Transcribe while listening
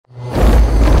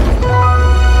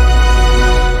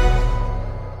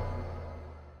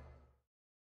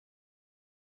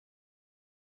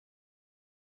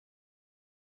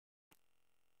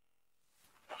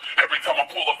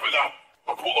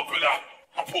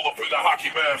pull up in a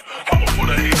hockey mask. I'ma put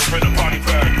a hater in a body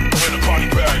bag, in a body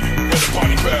bag, in a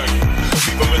body bag.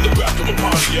 Leave him in the back of a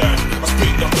Pontiac. I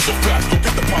speak nothing but facts, don't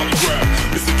get the polygraph.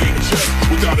 It's a game of chess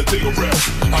without a day of rest.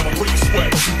 I don't bring you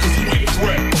sweat, cause you ain't a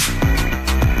threat.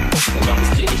 When I was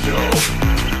killing yo,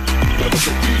 never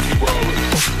so easy, bro.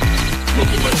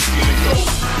 Looking like you getting go.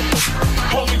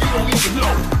 Homie, you don't even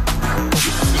know. This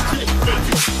is the dream of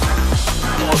vengeance.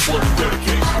 Hard work and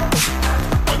dedication.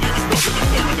 My niggas nothing to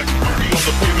play with. Like my feet on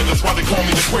the pavement. That's why they call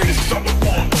me the greatest. Cause I'm the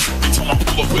one. Every time I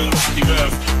pull up in a hockey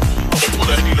mask, I'ma put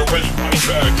a heat in a red body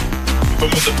bag. I'm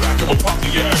in the back of a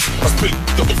Pontiac. I spit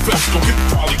double facts, don't get the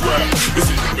polygraph. It's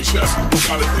a human chest,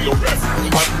 without a day of rest.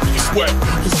 I don't really sweat,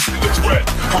 cause it's a threat.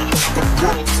 I'm on top of the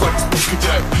world, just like a space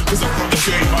cadet. Cause I run the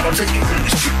game, I don't take no baby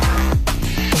shit.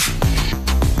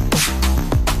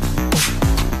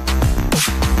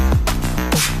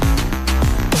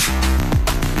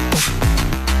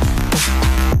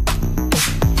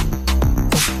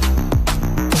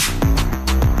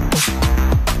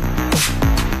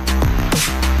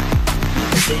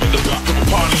 In the back of a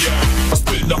Pontiac, I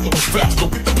spit nothing but facts,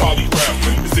 don't get the polygraph.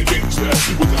 It's a game of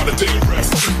chess, without a day of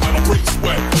rest. I don't break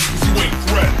sweat, cause you ain't a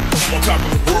threat. I'm on top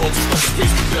of the world, just like a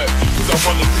space cadet. Cause I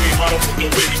run the game, I don't take no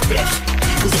baby steps.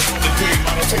 Cause I run the game,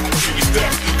 I don't take no baby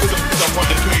steps. Cause I run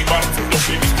the game, I don't take no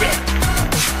baby steps.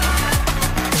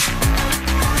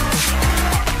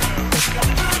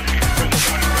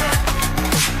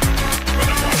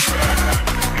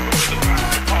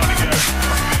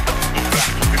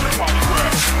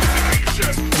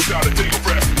 Without a day of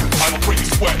rest, I don't break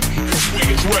your sweat, cause you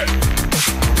ain't a threat.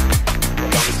 When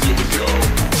I was killing yo,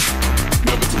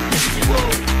 never too easy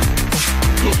road.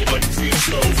 Looking like you see the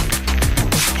shows.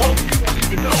 Homie, you won't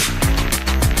even know.